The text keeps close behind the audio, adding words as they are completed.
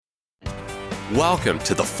Welcome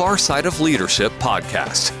to the Far Side of Leadership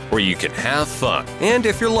podcast, where you can have fun and,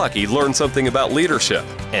 if you're lucky, learn something about leadership.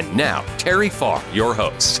 And now, Terry Farr, your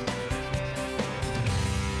host.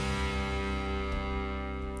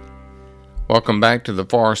 Welcome back to the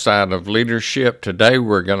Far Side of Leadership. Today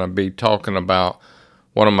we're going to be talking about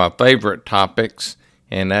one of my favorite topics,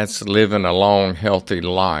 and that's living a long, healthy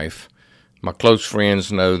life. My close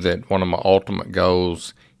friends know that one of my ultimate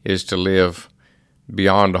goals is to live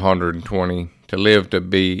beyond 120, to live to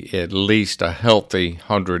be at least a healthy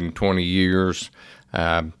 120 years.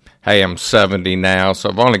 Hey, I'm 70 now, so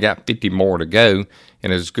I've only got 50 more to go,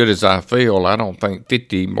 and as good as I feel, I don't think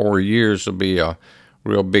 50 more years will be a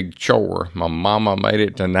real big chore. My mama made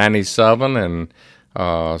it to 97, and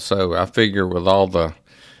so I figure with all the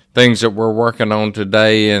things that we're working on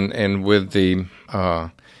today and with the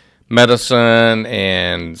medicine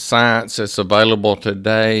and science that's available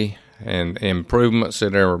today and improvements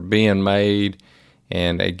that are being made,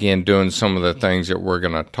 and again, doing some of the things that we're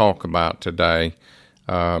going to talk about today,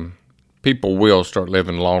 people will start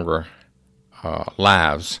living longer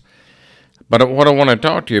lives. But what I want to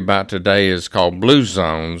talk to you about today is called Blue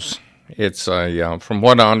Zones. It's from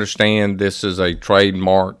what I understand, this is a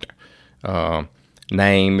trademarked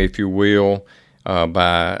name, if you will,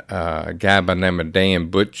 by a guy by the name of Dan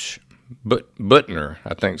Buettner,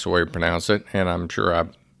 I think is the way you pronounce it, and I'm sure I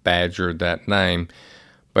badgered that name.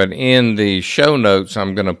 But in the show notes,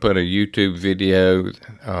 I'm going to put a YouTube video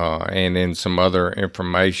and in some other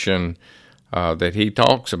information that he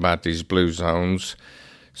talks about these blue zones.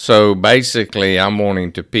 So basically, I'm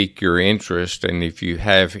wanting to pique your interest, and if you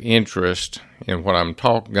have interest in what I'm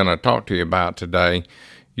going to talk to you about today,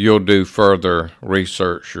 you'll do further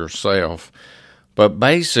research yourself. But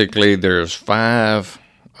basically, there's five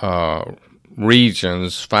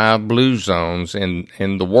regions, five blue zones in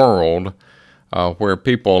the world where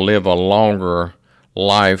people live a longer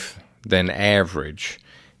life than average.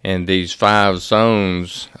 And these five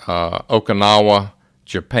zones, Okinawa,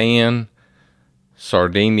 Japan,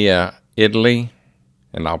 Sardinia, Italy,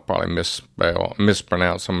 and I'll probably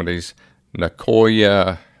mispronounce some of these,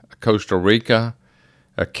 Nicoya, Costa Rica,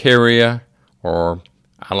 Icaria, or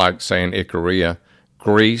I like saying Icaria,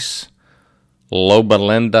 Greece, Loma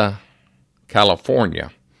Linda,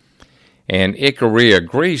 California. And Icaria,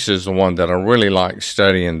 Greece is the one that I really like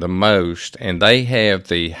studying the most, and they have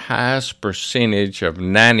the highest percentage of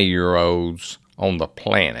 90-year-olds on the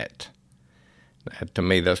planet. To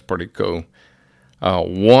me, that's pretty cool.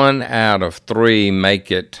 1 out of 3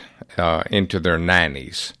 make it into their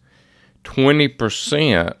 90s.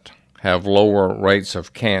 20% have lower rates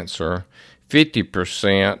of cancer.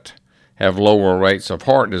 50% have lower rates of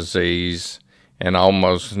heart disease, and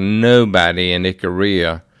almost nobody in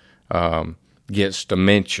Icaria gets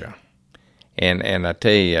dementia. And I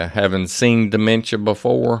tell you, having seen dementia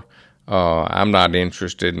before, I'm not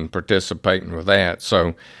interested in participating with that.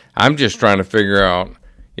 So I'm just trying to figure out,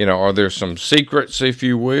 are there some secrets, if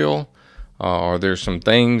you will? Are there some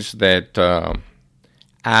things that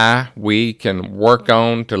we can work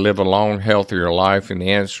on to live a long, healthier life? And the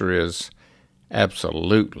answer is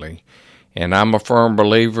absolutely. And I'm a firm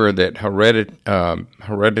believer that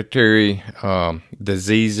hereditary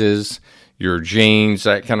diseases, your genes,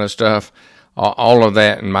 that kind of stuff, all of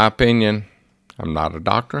that, in my opinion, I'm not a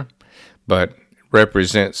doctor, but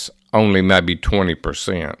represents only maybe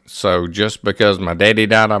 20%. So just because my daddy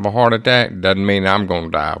died of a heart attack doesn't mean I'm going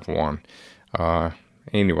to die of one.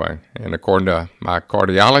 Anyway, and according to my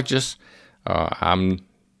cardiologist, I'm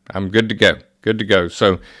good to go. Good to go.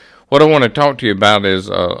 So what I want to talk to you about is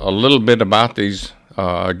a little bit about these,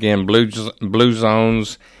 again, blue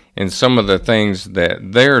zones and some of the things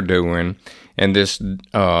that they're doing. And this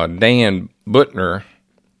Dan Buettner,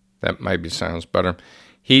 that maybe sounds better,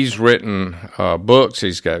 he's written books.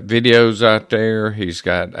 He's got videos out there. He's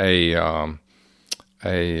got a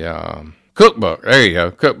cookbook. There you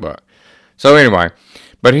go, cookbook. So anyway,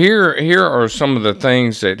 but here are some of the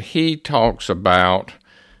things that he talks about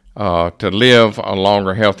to live a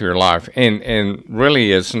longer, healthier life. And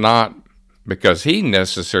really it's not because he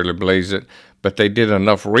necessarily believes it, but they did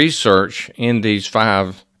enough research in these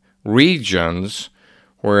five regions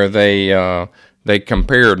where they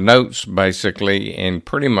compared notes basically and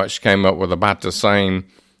pretty much came up with about the same,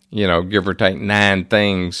 give or take 9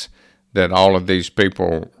 things that all of these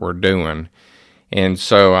people were doing. And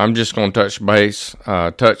so I'm just going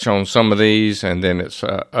to touch on some of these, and then it's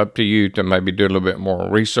up to you to maybe do a little bit more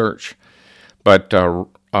research. But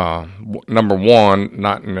number one,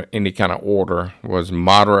 not in any kind of order, was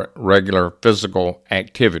moderate, regular physical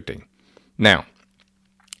activity. Now,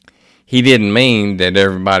 he didn't mean that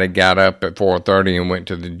everybody got up at 4:30 and went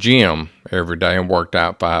to the gym every day and worked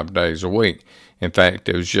out 5 days a week. In fact,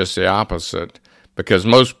 it was just the opposite, because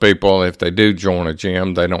most people, if they do join a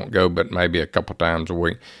gym, they don't go but maybe a couple times a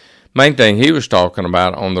week. Main thing he was talking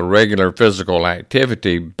about on the regular physical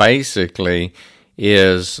activity basically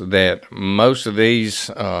is that most of these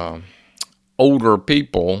older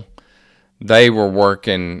people, they were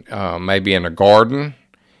working maybe in a garden,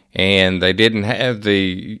 and they didn't have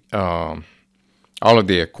the all of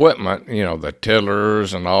the equipment, the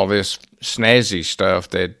tillers and all this snazzy stuff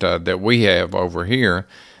that we have over here.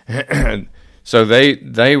 So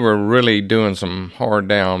they were really doing some hard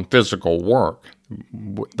down physical work.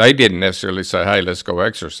 They didn't necessarily say, hey, let's go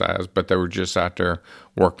exercise, but they were just out there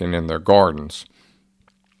working in their gardens.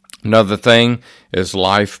 Another thing is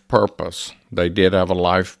life purpose. They did have a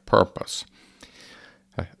life purpose.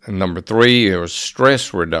 And number 3, it was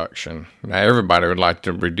stress reduction. Now, everybody would like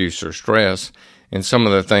to reduce their stress. And some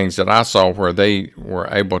of the things that I saw where they were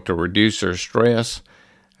able to reduce their stress,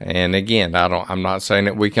 and again, I'm not saying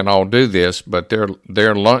that we can all do this, but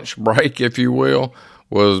their lunch break, if you will,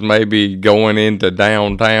 was maybe going into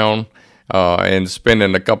downtown and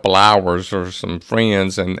spending a couple hours with some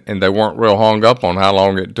friends, and they weren't real hung up on how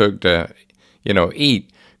long it took to,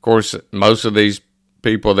 eat. Of course, most of these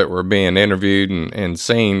people that were being interviewed and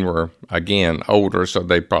seen were, again, older, so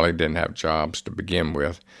they probably didn't have jobs to begin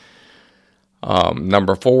with.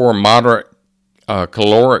 Number 4, moderate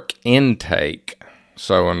caloric intake.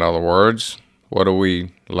 So, in other words, what do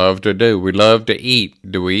we love to do? We love to eat.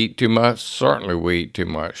 Do we eat too much? Certainly we eat too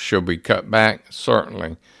much. Should we cut back?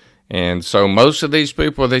 Certainly. And so most of these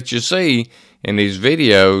people that you see in these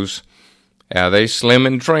videos, they slim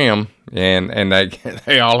and trim, and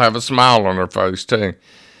they all have a smile on their face too.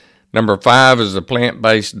 Number 5 is the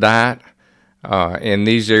plant-based diet. In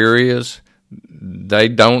these areas, they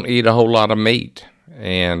don't eat a whole lot of meat,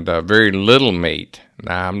 and very little meat.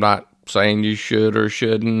 Now, I'm not saying you should or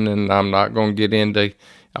shouldn't, and I'm not going to get into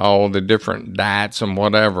all the different diets and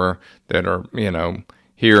whatever that are,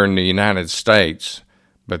 here in the United States,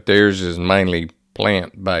 but theirs is mainly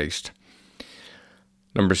plant-based.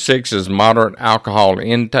 Number 6 is moderate alcohol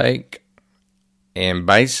intake, and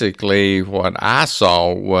basically what I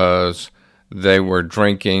saw was they were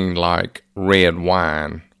drinking like red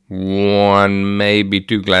wine. 1, maybe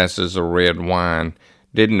 2 glasses of red wine.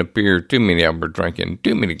 Didn't appear too many of them were drinking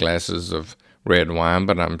too many glasses of red wine,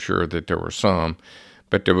 but I'm sure that there were some.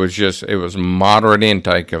 But it was moderate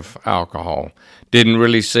intake of alcohol. Didn't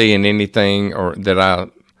really see in anything or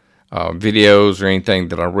that videos or anything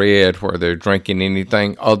that I read where they're drinking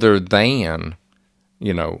anything other than,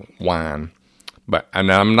 wine.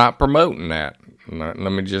 And I'm not promoting that. Let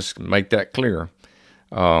me just make that clear.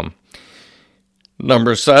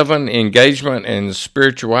 Number 7, engagement in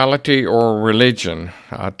spirituality or religion.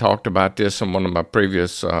 I talked about this in one of my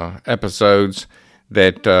previous episodes,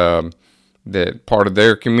 that part of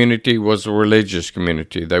their community was a religious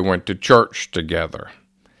community. They went to church together.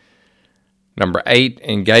 Number 8,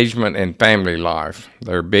 engagement in family life.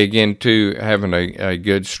 They're big into having a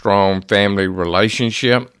good, strong family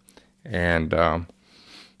relationship. And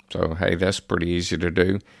so, hey, that's pretty easy to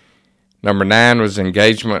do. Number 9 was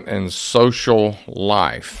engagement in social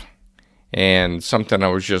life. And something I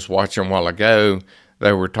was just watching a while ago,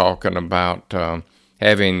 they were talking about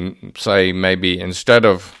having, say, maybe instead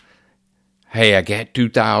of, hey, I got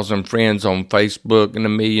 2,000 friends on Facebook and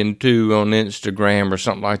 1.2 million on Instagram or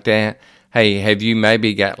something like that. Hey, have you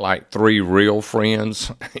maybe got like 3 real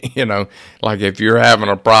friends? Like if you're having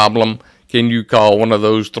a problem, can you call one of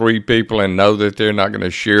those 3 people and know that they're not going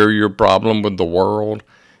to share your problem with the world?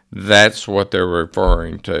 That's what they're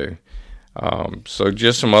referring to. So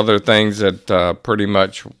just some other things that pretty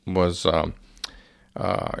much was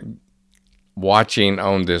watching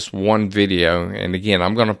on this one video. And again,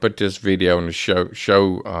 I'm going to put this video in the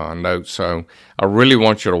show notes. So I really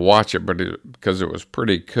want you to watch it, because it was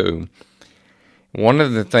pretty cool. One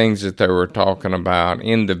of the things that they were talking about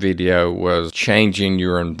in the video was changing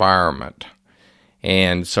your environment.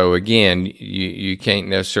 And so again, you can't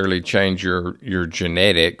necessarily change your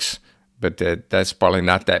genetics, but that's probably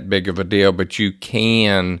not that big of a deal. But you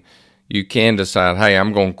can decide, hey,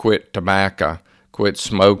 I'm going to quit tobacco, quit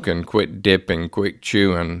smoking, quit dipping, quit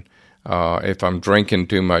chewing. If I'm drinking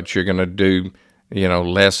too much, you're going to do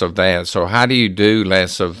less of that. So how do you do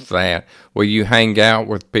less of that? Well, you hang out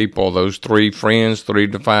with people, those 3 friends, 3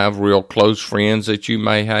 to 5 real close friends that you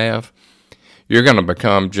may have. You're going to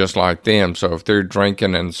become just like them. So if they're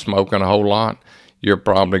drinking and smoking a whole lot, you're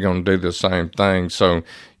probably going to do the same thing. So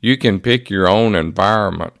you can pick your own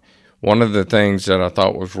environment. One of the things that I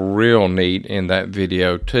thought was real neat in that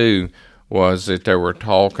video too was that they were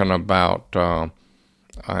talking about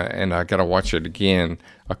and I got to watch it again,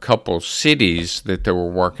 a couple cities that they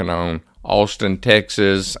were working on, Austin,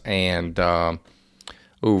 Texas, and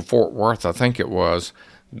Fort Worth, I think it was.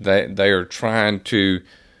 They are trying to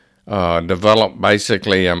develop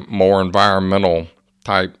basically a more environmental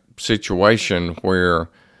type situation where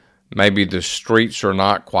maybe the streets are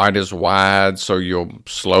not quite as wide, so you'll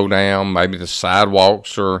slow down. Maybe the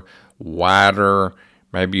sidewalks are wider.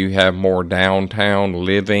 Maybe you have more downtown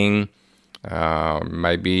living.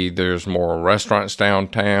 Maybe there's more restaurants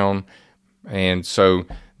downtown. And so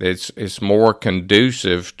it's more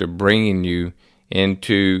conducive to bringing you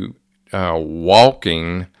into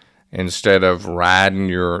walking instead of riding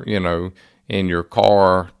in your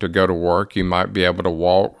car to go to work. You might be able to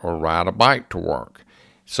walk or ride a bike to work.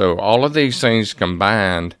 So all of these things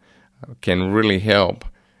combined can really help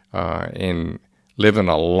in living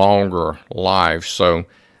a longer life. So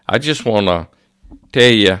I just want to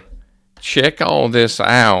tell you, check all this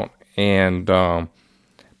out. And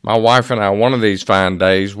my wife and I, one of these fine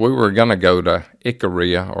days, we were going to go to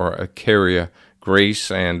Icaria,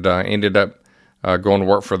 Greece, and ended up going to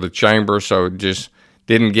work for the chamber. So just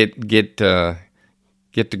didn't get to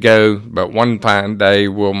go. But one fine day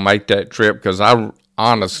we'll make that trip, because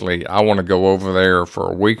honestly, I want to go over there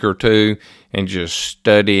for a week or two and just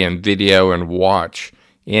study and video and watch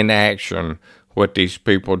in action what these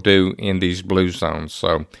people do in these blue zones.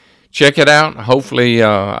 So check it out. Hopefully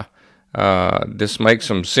this makes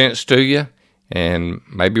some sense to you, and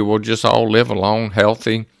maybe we'll just all live a long,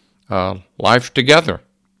 healthy life together.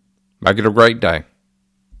 Make it a great day.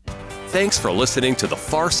 Thanks for listening to the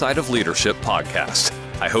Far Side of Leadership podcast.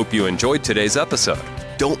 I hope you enjoyed today's episode.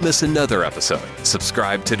 Don't miss another episode.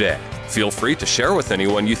 Subscribe today. Feel free to share with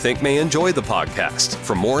anyone you think may enjoy the podcast.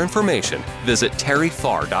 For more information, visit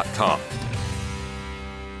terryfarr.com.